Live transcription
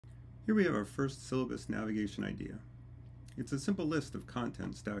Here we have our first syllabus navigation idea. It's a simple list of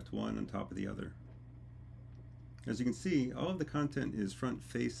content stacked one on top of the other. As you can see, all of the content is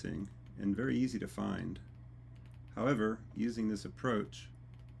front-facing and very easy to find. However, using this approach,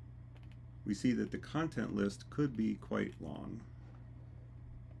 we see that the content list could be quite long.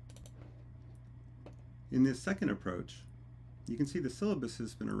 In this second approach, you can see the syllabus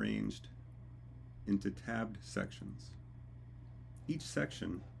has been arranged into tabbed sections. Each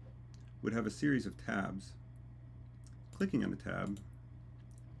section would have a series of tabs. Clicking on a tab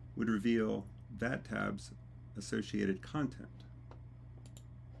would reveal that tab's associated content.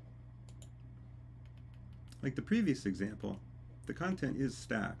 Like the previous example, the content is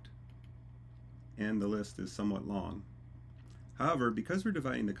stacked and the list is somewhat long. However, because we're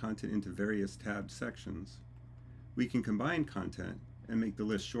dividing the content into various tabbed sections, we can combine content and make the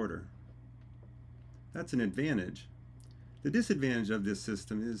list shorter. That's an advantage. The disadvantage of this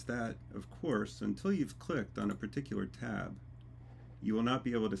system is that, of course, until you've clicked on a particular tab, you will not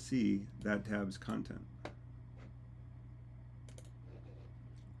be able to see that tab's content.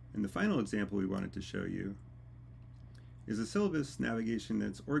 And the final example we wanted to show you is a syllabus navigation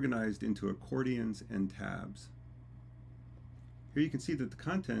that's organized into accordions and tabs. Here you can see that the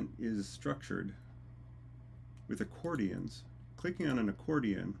content is structured with accordions. Clicking on an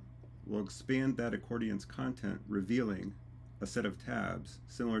accordion will expand that accordion's content, revealing a set of tabs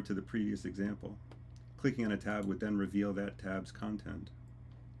similar to the previous example. Clicking on a tab would then reveal that tab's content.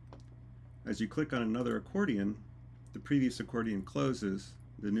 As you click on another accordion, the previous accordion closes,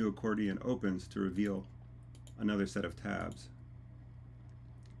 the new accordion opens to reveal another set of tabs.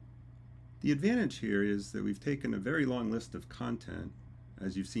 The advantage here is that we've taken a very long list of content,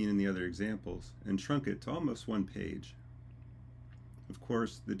 as you've seen in the other examples, and shrunk it to almost one page. Of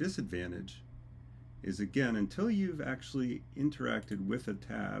course, the disadvantage is, again, until you've actually interacted with a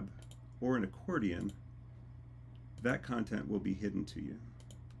tab or an accordion, that content will be hidden to you.